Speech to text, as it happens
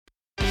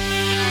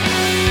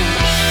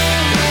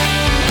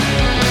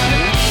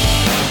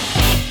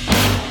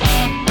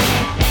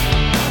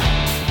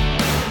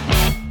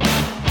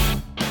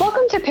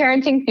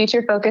Parenting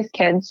Future-Focused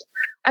Kids.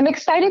 I'm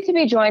excited to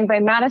be joined by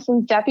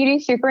Madison's Deputy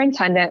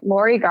Superintendent,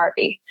 Lori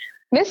Garvey.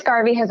 Ms.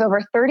 Garvey has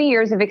over 30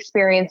 years of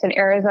experience in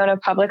Arizona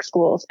public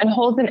schools and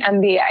holds an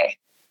MBA.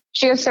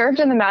 She has served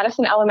in the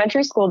Madison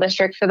Elementary School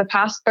District for the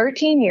past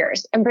 13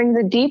 years and brings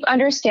a deep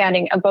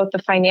understanding of both the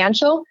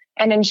financial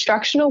and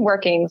instructional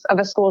workings of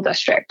a school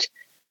district.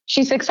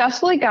 She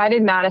successfully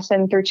guided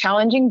Madison through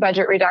challenging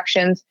budget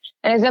reductions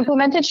and has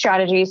implemented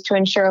strategies to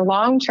ensure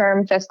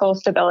long-term fiscal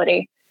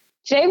stability.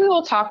 Today, we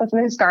will talk with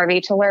Ms.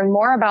 Garvey to learn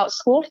more about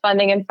school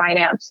funding and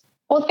finance.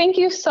 Well, thank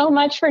you so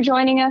much for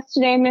joining us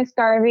today, Ms.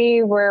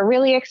 Garvey. We're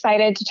really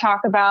excited to talk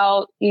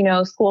about,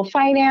 school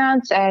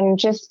finance and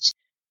just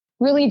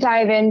really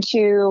dive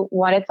into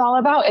what it's all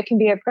about. It can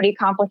be a pretty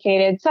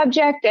complicated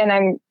subject,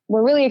 and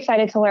we're really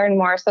excited to learn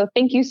more. So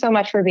thank you so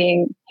much for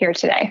being here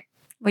today.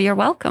 Well, you're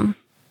welcome.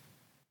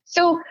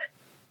 So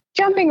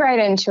jumping right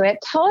into it,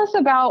 tell us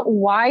about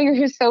why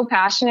you're so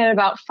passionate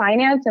about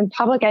finance and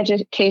public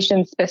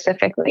education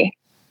specifically.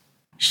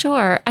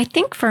 Sure. I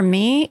think for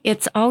me,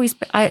 it's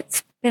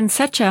been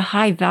such a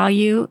high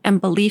value and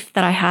belief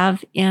that I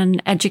have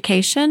in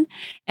education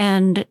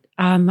and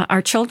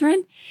our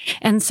children.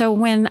 And so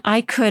when I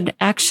could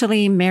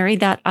actually marry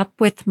that up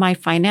with my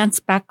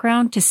finance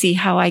background to see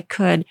how I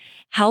could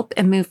help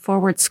and move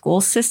forward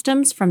school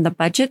systems from the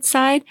budget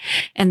side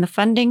and the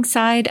funding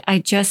side,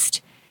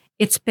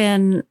 it's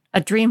been a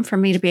dream for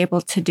me to be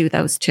able to do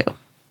those two.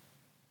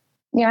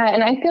 Yeah.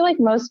 And I feel like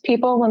most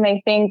people, when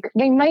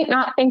they might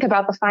not think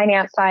about the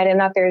finance side and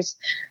that there's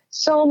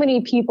so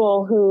many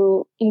people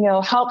who,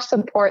 help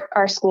support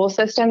our school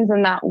systems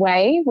in that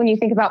way. When you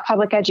think about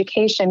public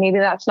education, maybe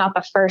that's not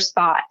the first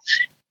thought.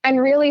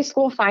 And really,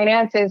 school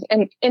finance is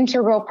an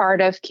integral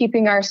part of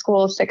keeping our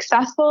schools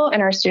successful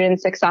and our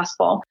students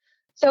successful.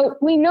 So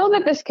we know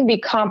that this can be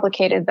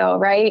complicated, though,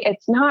 right?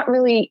 It's not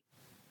really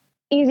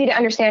easy to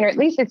understand, or at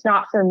least it's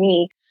not for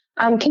me.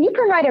 Can you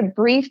provide a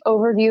brief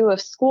overview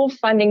of school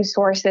funding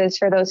sources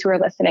for those who are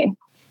listening?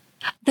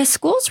 The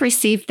schools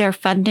receive their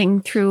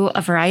funding through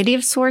a variety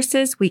of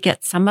sources. We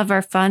get some of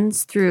our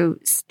funds through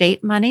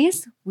state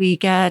monies. We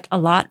get a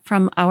lot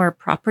from our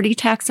property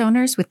tax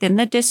owners within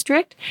the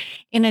district.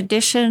 In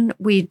addition,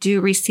 we do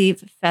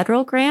receive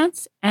federal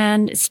grants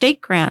and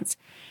state grants.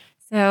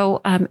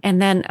 So,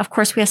 and then of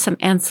course we have some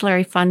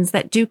ancillary funds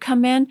that do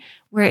come in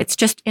where it's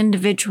just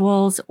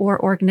individuals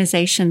or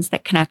organizations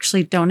that can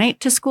actually donate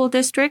to school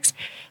districts.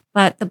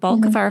 But the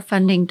bulk of our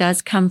funding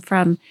does come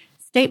from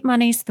state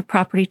monies, the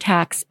property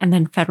tax, and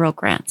then federal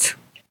grants.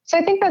 So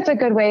I think that's a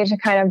good way to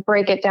kind of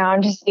break it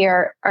down to see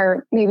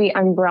our maybe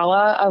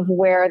umbrella of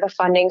where the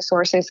funding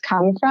sources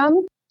come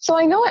from. So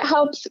I know it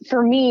helps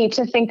for me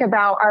to think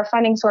about our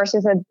funding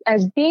sources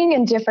as being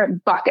in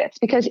different buckets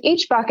because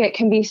each bucket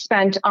can be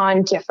spent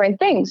on different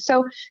things.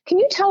 So can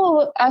you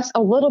tell us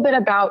a little bit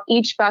about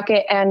each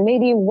bucket and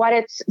maybe what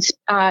it's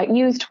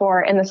used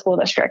for in the school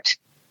district?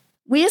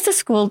 We as a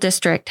school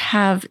district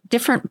have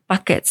different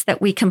buckets that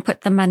we can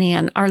put the money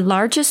in. Our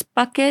largest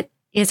bucket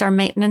is our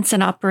maintenance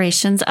and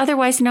operations,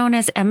 otherwise known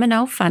as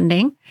M&O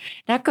funding.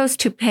 That goes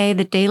to pay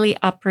the daily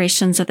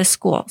operations of the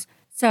schools.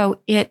 So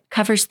it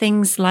covers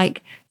things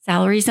like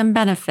salaries and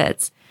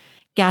benefits,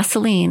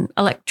 gasoline,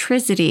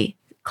 electricity,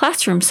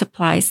 classroom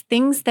supplies,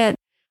 things that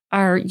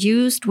are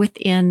used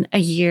within a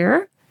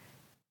year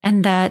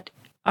and that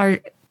are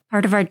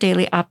part of our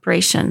daily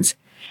operations.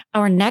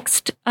 Our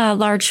next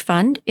large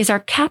fund is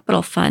our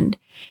capital fund.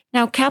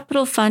 Now,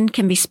 capital fund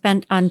can be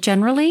spent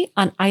generally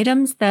on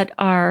items that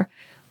are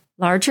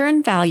larger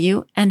in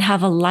value and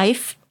have a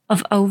life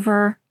of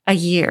over a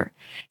year.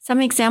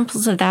 Some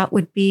examples of that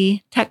would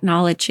be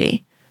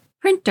technology,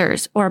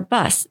 printers, or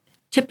bus.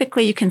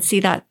 Typically, you can see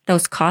that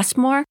those cost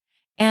more,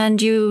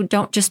 and you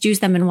don't just use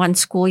them in one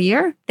school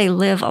year. They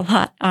live a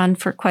lot on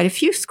for quite a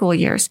few school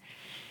years.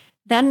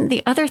 Then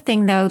the other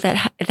thing, though,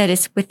 that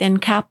is within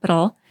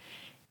capital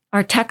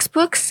are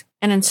textbooks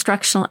and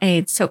instructional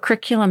aids. So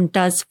curriculum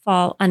does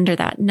fall under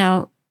that.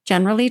 Now,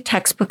 generally,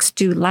 textbooks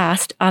do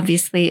last,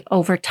 obviously,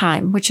 over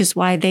time, which is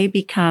why they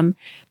become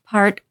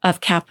part of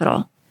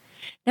capital.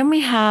 Then we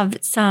have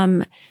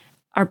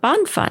our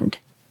bond fund.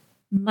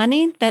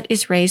 Money that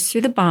is raised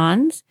through the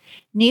bonds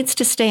needs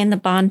to stay in the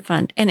bond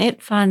fund, and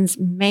it funds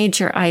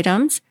major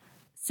items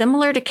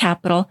similar to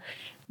capital,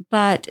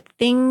 but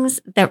things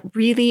that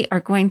really are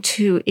going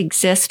to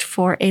exist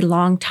for a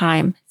long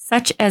time,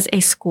 such as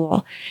a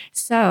school.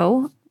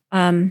 So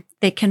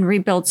they can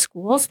rebuild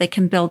schools, they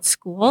can build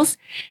schools,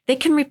 they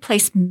can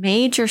replace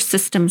major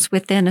systems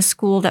within a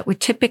school that would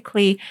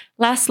typically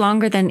last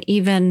longer than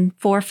even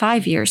 4 or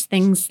 5 years,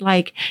 things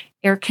like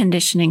air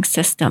conditioning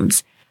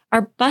systems.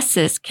 Our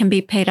buses can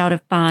be paid out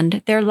of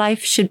bond. Their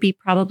life should be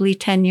probably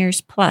 10 years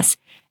plus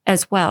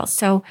as well.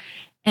 So,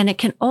 and it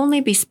can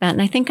only be spent,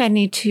 and I think I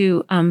need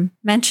to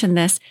mention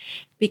this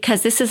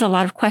because this is a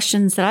lot of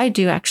questions that I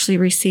do actually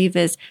receive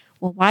is,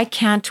 well, why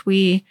can't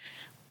we're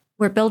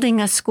building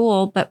a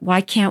school, but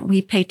why can't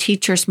we pay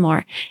teachers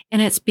more?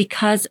 And it's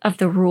because of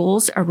the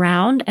rules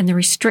around and the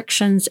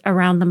restrictions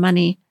around the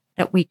money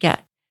that we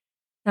get.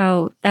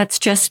 So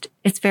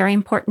it's very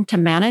important to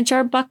manage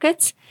our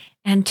buckets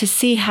and to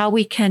see how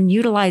we can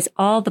utilize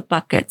all the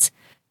buckets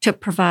to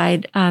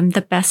provide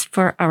the best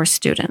for our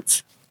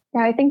students.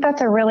 Yeah, I think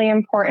that's a really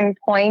important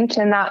point,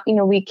 and that,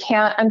 we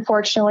can't,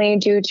 unfortunately,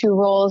 due to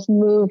rules,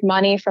 move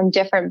money from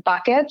different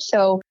buckets.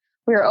 So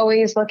we're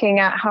always looking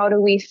at how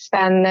do we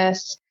spend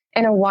this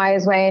in a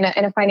wise way,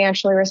 in a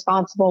financially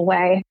responsible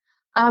way.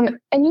 And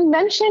you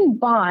mentioned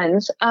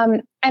bonds.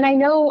 And I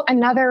know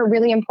another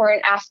really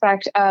important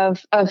aspect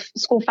of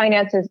school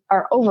finances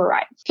are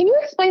overrides. Can you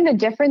explain the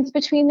difference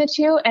between the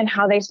two and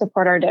how they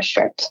support our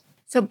district?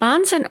 So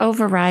bonds and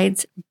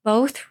overrides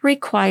both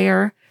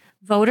require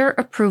voter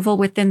approval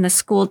within the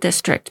school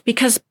district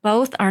because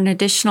both are an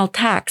additional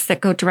tax that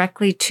go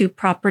directly to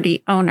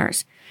property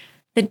owners.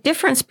 The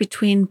difference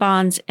between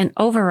bonds and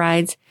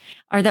overrides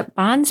are that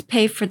bonds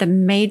pay for the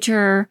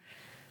major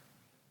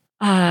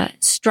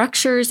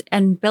structures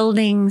and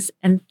buildings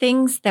and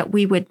things that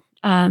we would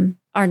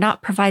are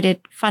not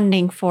provided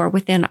funding for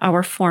within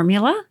our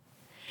formula.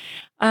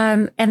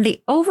 And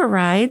the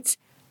overrides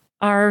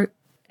are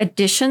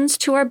additions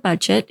to our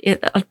budget.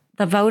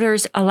 The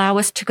voters allow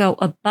us to go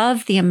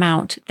above the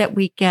amount that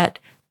we get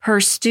per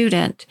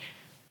student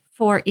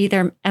for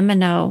either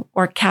M&O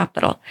or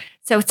capital.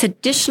 So it's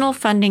additional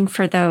funding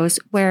for those,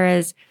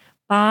 whereas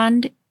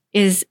bond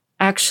is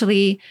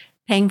actually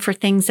paying for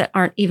things that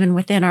aren't even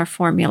within our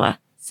formula.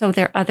 So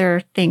there are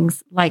other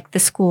things like the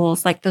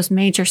schools, like those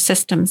major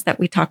systems that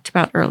we talked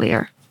about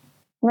earlier.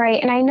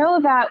 Right. And I know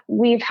that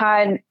we've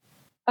had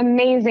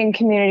amazing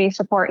community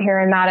support here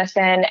in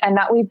Madison, and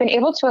that we've been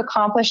able to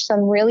accomplish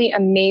some really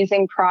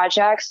amazing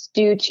projects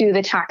due to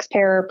the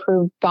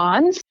taxpayer-approved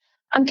bonds.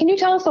 Can you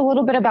tell us a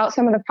little bit about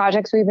some of the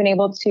projects we've been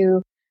able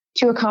to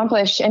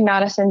accomplish in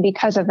Madison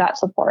because of that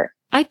support?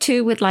 I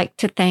too would like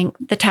to thank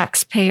the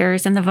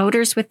taxpayers and the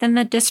voters within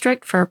the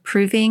district for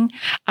approving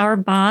our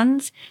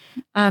bonds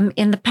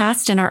in the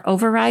past and our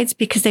overrides,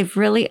 because they've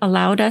really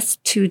allowed us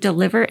to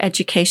deliver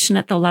education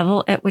at the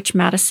level at which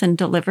Madison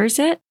delivers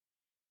it.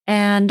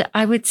 And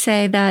I would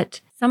say that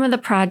some of the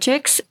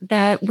projects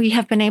that we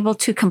have been able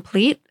to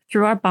complete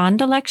through our bond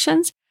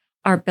elections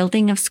are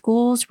building of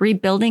schools,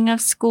 rebuilding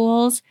of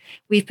schools.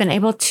 We've been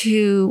able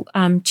to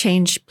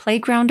change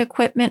playground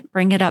equipment,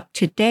 bring it up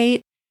to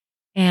date.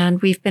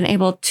 And we've been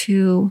able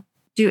to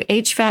do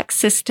HVAC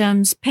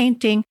systems,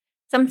 painting,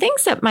 some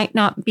things that might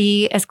not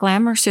be as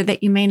glamorous or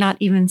that you may not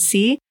even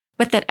see,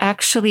 but that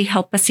actually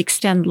help us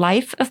extend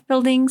life of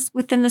buildings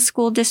within the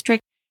school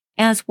district,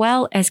 as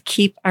well as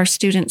keep our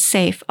students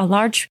safe. A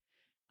large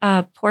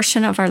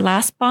portion of our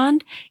last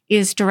bond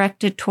is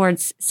directed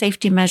towards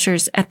safety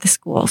measures at the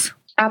schools.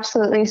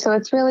 Absolutely. So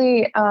it's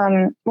really,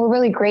 we're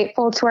really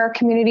grateful to our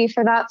community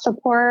for that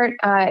support.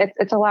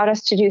 It's allowed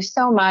us to do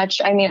so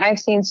much. I mean, I've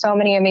seen so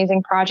many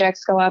amazing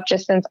projects go up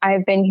just since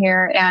I've been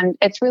here, and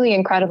it's really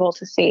incredible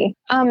to see.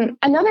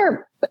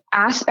 Another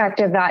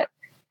aspect of that,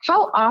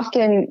 how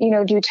often,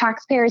 do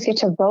taxpayers get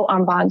to vote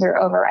on bonds or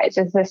overrides?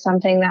 Is this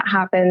something that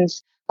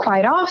happens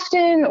quite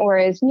often or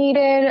is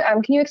needed?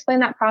 Can you explain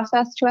that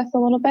process to us a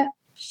little bit?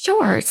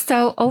 Sure.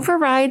 So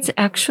overrides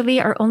actually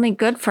are only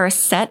good for a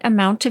set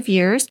amount of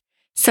years.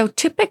 So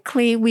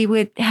typically we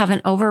would have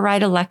an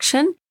override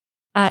election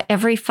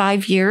every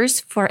 5 years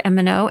for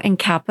M&O and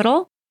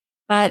capital.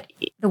 But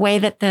the way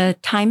that the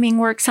timing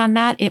works on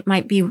that,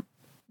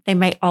 they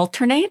might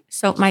alternate.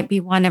 So it might be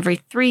one every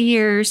 3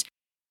 years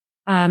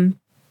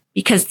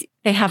because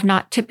they have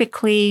not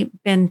typically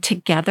been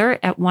together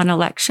at one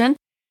election.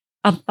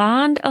 A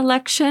bond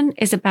election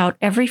is about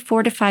every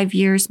 4 to 5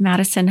 years.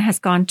 Madison has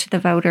gone to the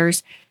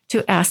voters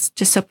to ask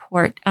to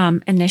support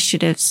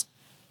initiatives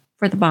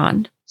for the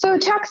bond. So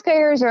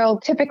taxpayers will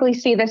typically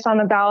see this on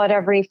the ballot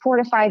every 4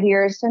 to 5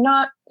 years, so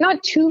not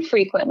too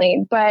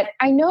frequently. But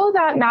I know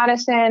that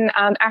Madison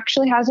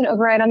actually has an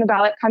override on the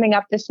ballot coming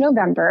up this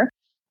November.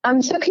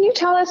 So can you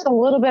tell us a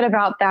little bit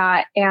about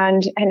that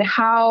and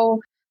how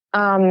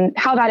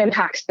that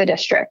impacts the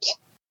district?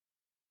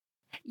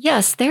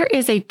 Yes, there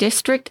is a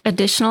district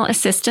additional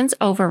assistance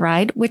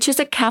override, which is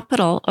a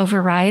capital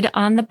override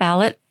on the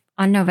ballot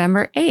on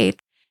November 8th.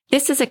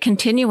 This is a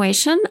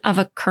continuation of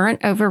a current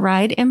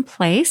override in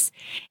place,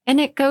 and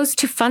it goes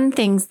to fund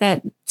things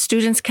that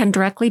students can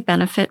directly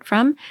benefit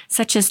from,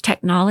 such as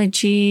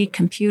technology,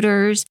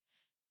 computers,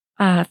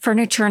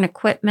 furniture and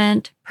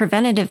equipment,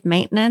 preventative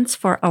maintenance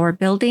for our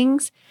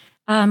buildings,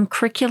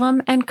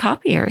 curriculum, and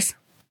copiers.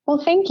 Well,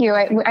 thank you.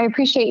 I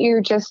appreciate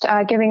you just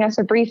giving us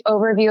a brief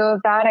overview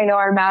of that. I know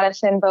our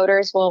Madison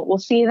voters will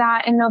see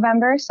that in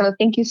November, so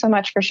thank you so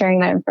much for sharing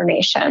that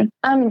information.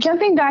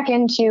 Jumping back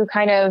into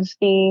kind of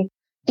the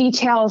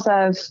details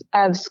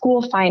of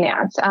school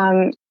finance.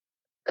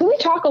 Can we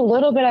talk a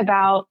little bit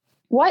about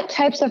what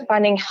types of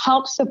funding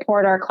help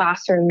support our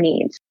classroom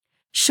needs?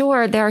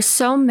 Sure. There are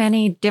so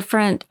many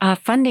different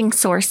funding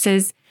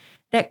sources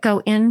that go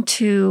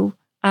into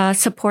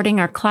supporting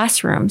our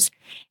classrooms.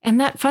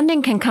 And that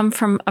funding can come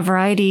from a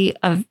variety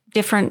of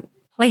different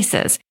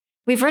places.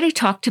 We've already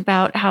talked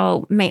about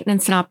how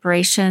maintenance and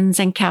operations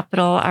and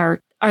capital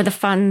are the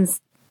funds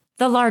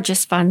the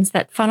largest funds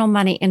that funnel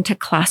money into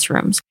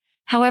classrooms.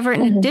 However,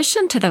 in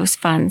addition to those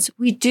funds,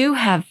 we do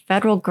have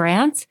federal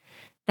grants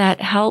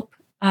that help,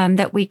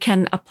 that we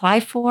can apply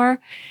for,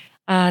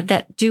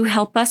 that do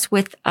help us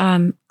with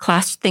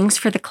things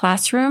for the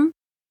classroom.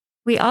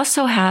 We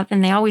also have,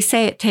 and they always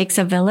say it takes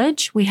a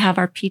village. We have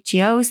our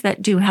PTOs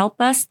that do help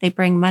us. They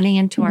bring money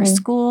into our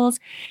schools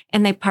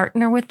and they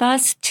partner with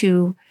us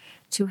to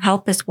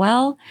help as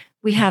well.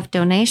 We have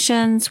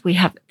donations. We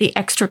have the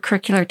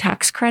extracurricular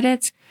tax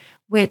credits,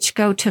 which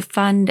go to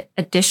fund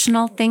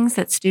additional things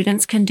that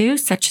students can do,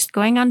 such as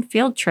going on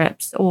field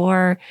trips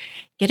or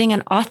getting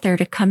an author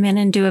to come in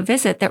and do a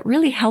visit that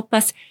really help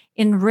us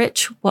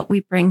enrich what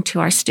we bring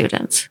to our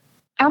students.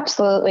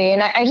 Absolutely.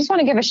 And I just want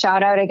to give a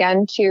shout out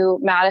again to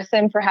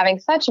Madison for having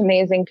such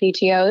amazing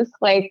PTOs.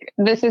 Like,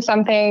 this is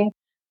something,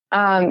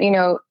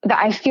 that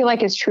I feel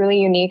like is truly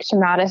unique to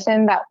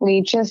Madison, that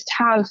we just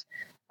have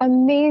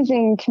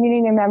amazing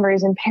community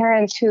members and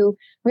parents who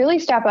really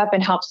step up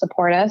and help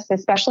support us,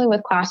 especially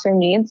with classroom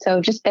needs.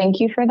 So just thank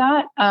you for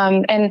that.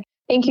 And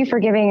thank you for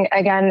giving,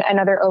 again,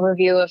 another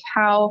overview of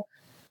how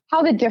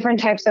the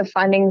different types of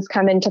fundings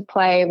come into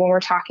play when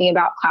we're talking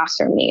about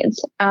classroom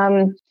needs.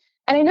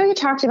 And I know you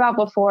talked about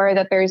before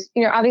that there's,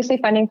 obviously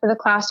funding for the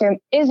classroom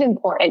is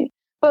important,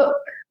 but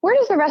where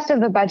does the rest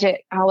of the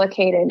budget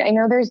allocated? I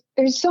know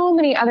there's so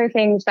many other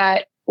things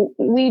that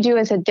we do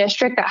as a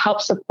district that help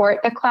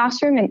support the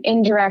classroom in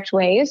indirect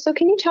ways. So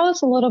can you tell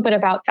us a little bit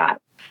about that?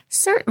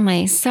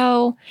 Certainly.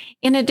 So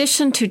in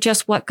addition to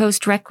just what goes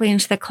directly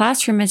into the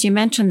classroom, as you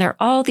mentioned, there are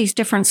all these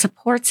different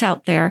supports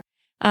out there.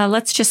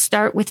 Let's just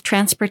start with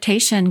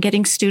transportation,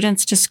 getting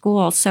students to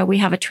school. So we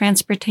have a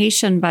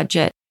transportation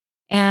budget.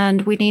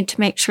 And we need to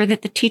make sure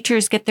that the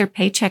teachers get their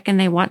paycheck and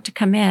they want to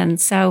come in.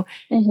 So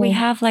we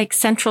have like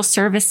central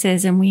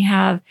services, and we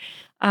have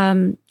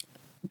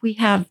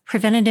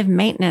preventative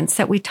maintenance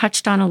that we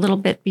touched on a little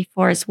bit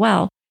before as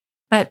well.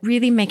 But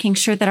really making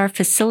sure that our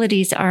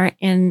facilities are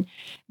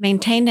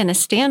maintained in a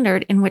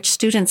standard in which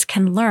students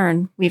can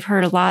learn. We've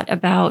heard a lot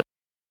about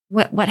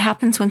what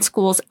happens when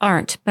schools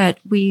aren't, but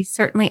we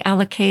certainly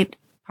allocate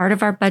part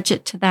of our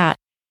budget to that.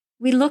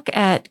 We look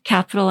at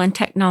capital and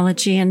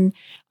technology, and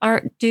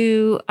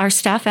do our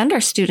staff and our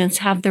students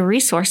have the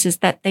resources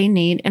that they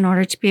need in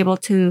order to be able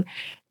to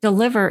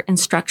deliver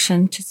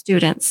instruction to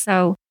students?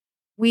 So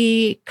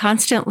we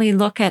constantly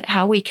look at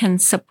how we can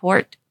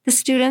support the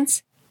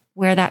students,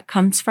 where that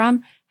comes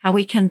from, how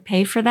we can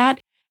pay for that,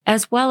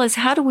 as well as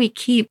how do we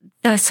keep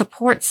the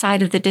support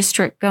side of the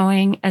district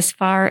going as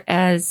far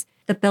as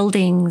the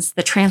buildings,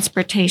 the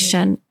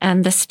transportation,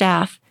 and the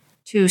staff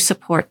to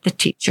support the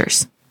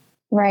teachers.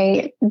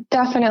 Right.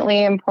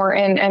 Definitely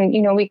important. And,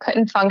 we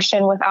couldn't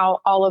function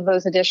without all of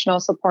those additional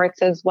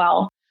supports as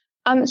well.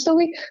 So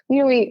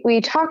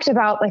we talked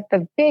about like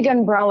the big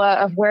umbrella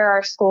of where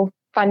our school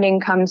funding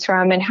comes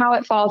from and how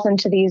it falls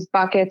into these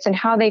buckets and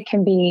how they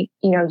can be,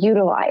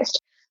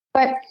 utilized.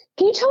 But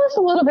can you tell us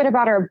a little bit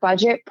about our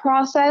budget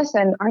process,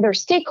 and are there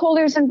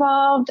stakeholders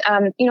involved?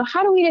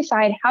 How do we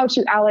decide how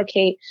to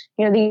allocate,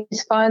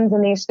 these funds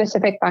and these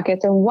specific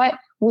buckets, and what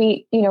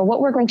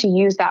we're going to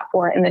use that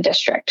for in the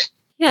district?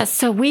 Yes,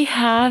 so we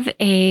have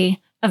a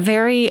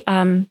very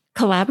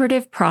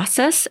collaborative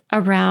process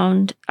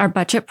around our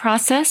budget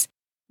process.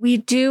 We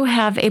do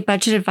have a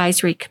budget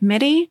advisory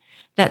committee.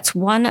 That's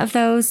one of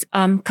those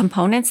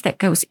components that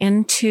goes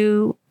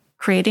into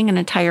creating an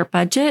entire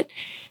budget.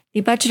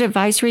 The budget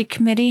advisory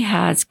committee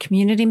has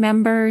community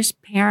members,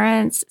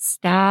 parents,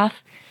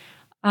 staff,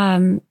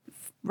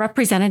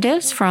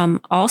 representatives from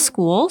all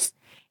schools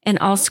and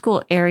all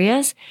school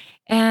areas.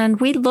 And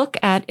we look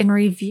at and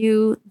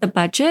review the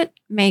budget,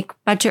 make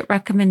budget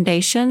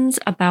recommendations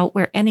about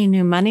where any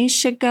new monies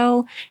should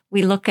go.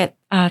 We look at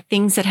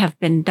things that have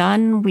been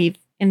done. We've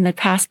in the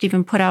past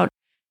even put out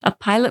a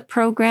pilot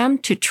program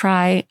to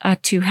try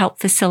to help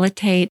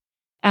facilitate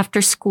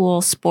after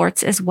school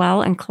sports as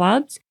well and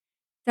clubs.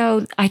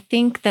 So I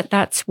think that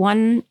that's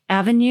one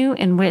avenue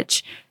in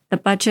which the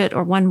budget,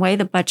 or one way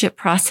the budget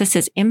process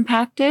is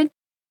impacted.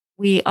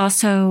 We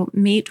also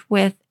meet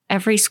with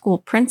every school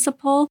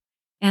principal.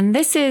 And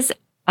this is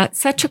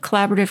such a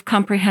collaborative,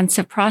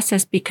 comprehensive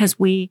process because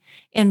we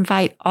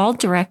invite all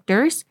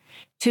directors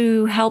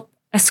to help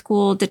a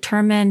school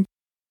determine.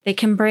 They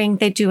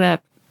do a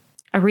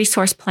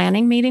resource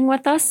planning meeting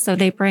with us. So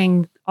they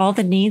bring all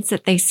the needs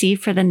that they see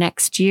for the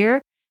next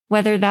year,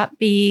 whether that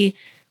be,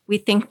 we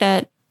think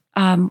that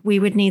we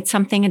would need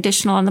something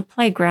additional on the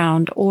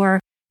playground, or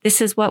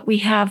this is what we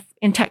have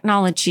in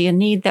technology, a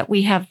need that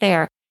we have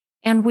there.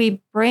 And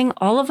we bring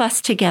all of us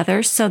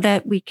together so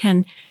that we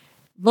can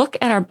look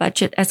at our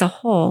budget as a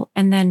whole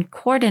and then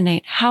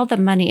coordinate how the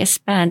money is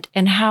spent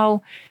and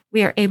how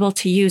we are able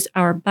to use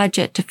our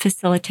budget to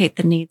facilitate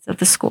the needs of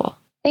the school.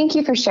 Thank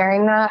you for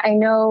sharing that. I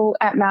know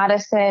at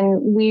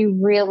Madison, we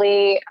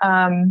really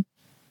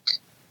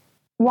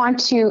want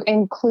to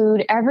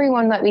include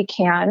everyone that we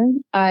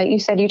can. You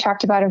said you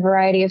talked about a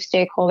variety of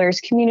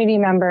stakeholders, community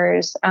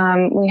members.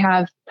 We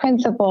have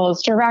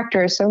principals,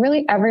 directors. So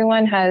really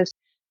everyone has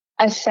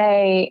a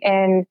say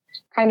in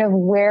kind of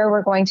where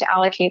we're going to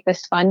allocate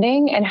this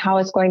funding and how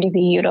it's going to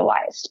be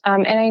utilized.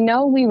 And I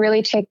know we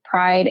really take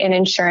pride in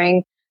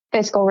ensuring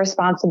fiscal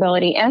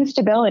responsibility and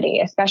stability,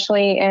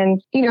 especially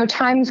in,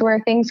 times where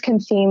things can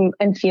seem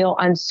and feel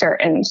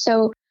uncertain.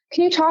 So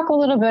can you talk a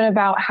little bit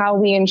about how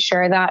we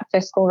ensure that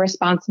fiscal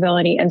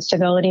responsibility and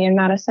stability in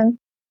Madison?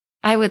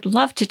 I would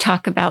love to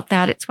talk about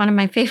that. It's one of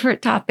my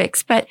favorite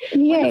topics, but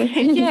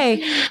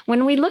yay.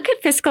 When we look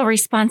at fiscal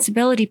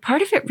responsibility,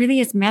 part of it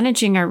really is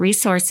managing our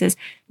resources,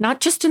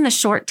 not just in the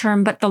short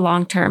term, but the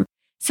long term.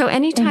 So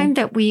anytime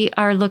that we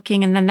are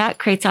looking, and then that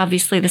creates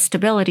obviously the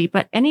stability,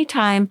 but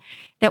anytime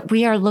that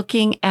we are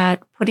looking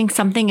at putting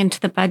something into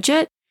the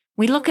budget,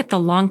 we look at the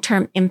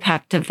long-term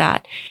impact of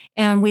that.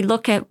 And we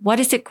look at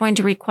what is it going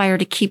to require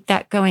to keep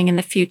that going in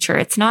the future.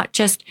 It's not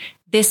just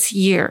this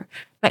year,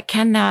 but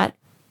can that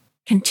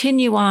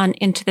continue on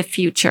into the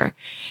future?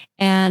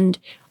 And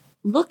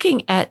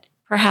looking at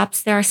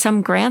perhaps there are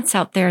some grants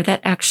out there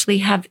that actually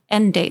have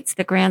end dates.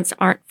 The grants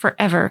aren't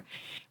forever.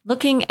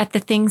 Looking at the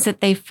things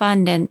that they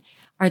fund and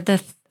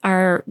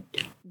are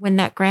when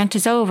that grant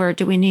is over,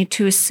 do we need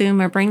to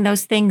assume or bring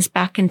those things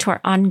back into our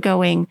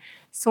ongoing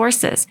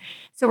sources?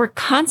 So we're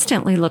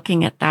constantly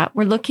looking at that.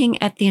 We're looking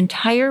at the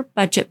entire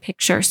budget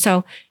picture.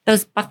 So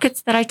those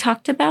buckets that I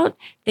talked about,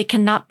 they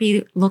cannot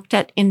be looked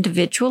at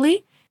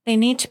individually. They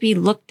need to be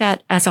looked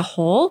at as a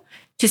whole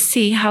to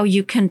see how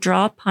you can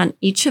draw upon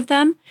each of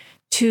them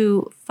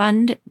to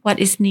fund what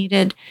is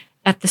needed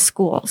at the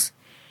schools.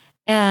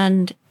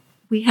 And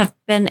we have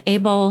been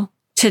able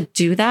to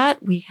do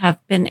that. We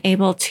have been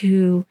able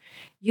to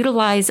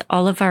utilize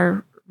all of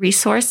our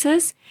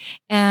resources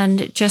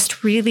and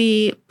just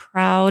really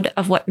proud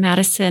of what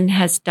Madison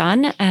has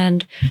done.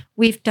 And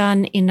we've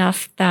done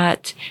enough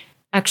that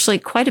actually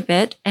quite a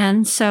bit.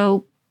 And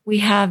so we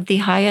have the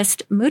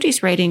highest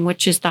Moody's rating,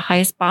 which is the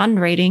highest bond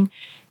rating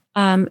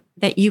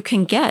that you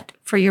can get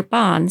for your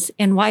bonds.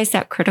 And why is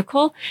that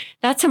critical?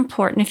 That's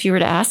important if you were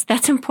to ask.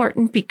 That's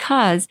important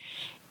because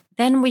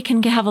then we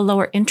can have a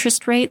lower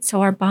interest rate.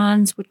 So our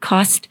bonds would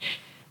cost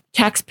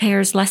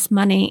taxpayers less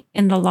money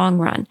in the long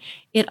run.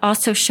 It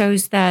also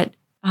shows that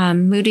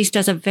Moody's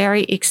does a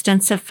very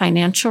extensive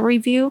financial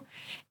review,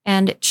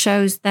 and it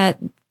shows that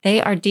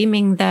they are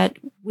deeming that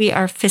we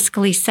are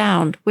fiscally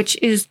sound, which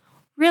is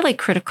really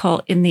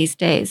critical in these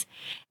days.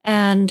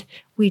 And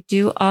we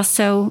do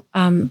also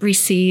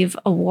receive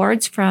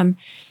awards from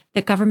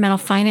the Governmental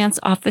Finance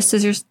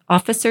Officers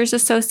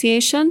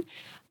Association,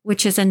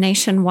 which is a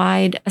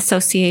nationwide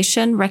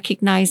association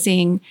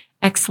recognizing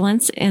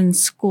excellence in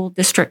school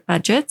district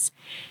budgets.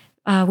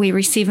 We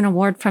receive an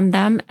award from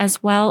them,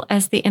 as well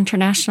as the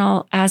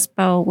International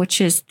ASBO,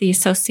 which is the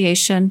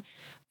Association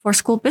for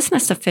School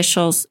Business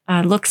Officials,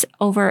 looks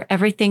over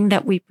everything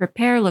that we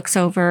prepare, looks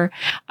over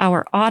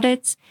our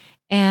audits,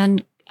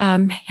 and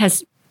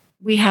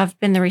we have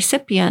been the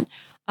recipient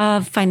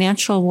of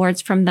financial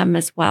awards from them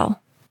as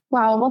well.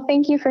 Wow. Well,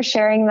 thank you for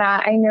sharing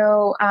that. I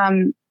know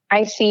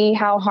I see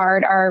how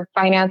hard our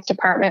finance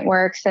department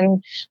works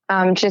and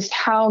just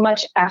how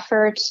much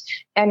effort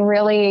and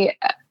really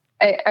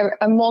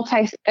a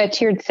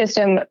multi-tiered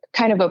system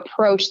kind of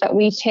approach that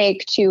we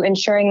take to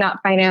ensuring that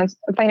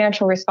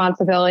financial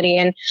responsibility.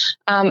 And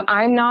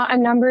I'm not a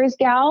numbers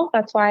gal.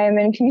 That's why I'm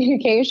in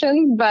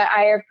communications, but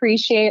I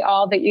appreciate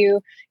all that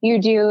you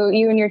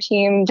and your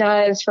team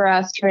does for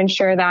us to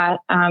ensure that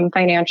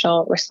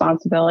financial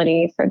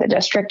responsibility for the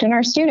district and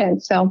our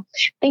students. So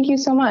thank you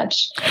so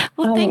much.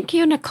 Well, thank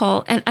you,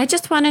 Nicole. And I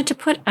just wanted to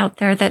put out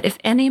there that if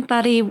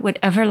anybody would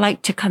ever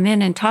like to come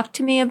in and talk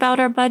to me about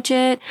our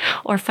budget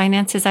or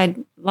finances, I'd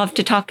love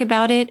to talk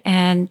about it,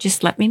 and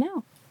just let me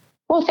know.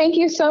 Well, thank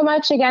you so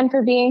much again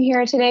for being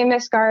here today,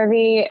 Ms.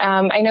 Garvey.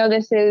 I know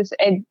this is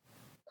a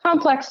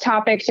complex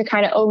topic to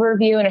kind of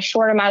overview in a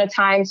short amount of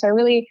time, so I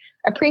really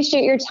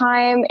appreciate your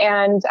time,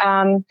 and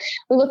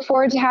we look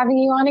forward to having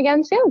you on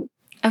again soon.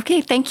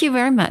 Okay, thank you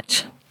very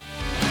much.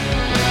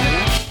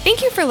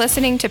 Thank you for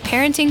listening to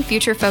Parenting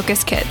Future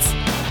Focused Kids.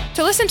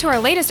 To listen to our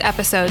latest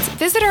episodes,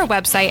 visit our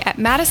website at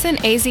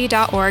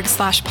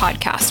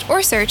madisonaz.org/podcast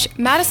or search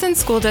Madison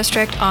School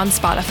District on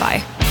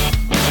Spotify.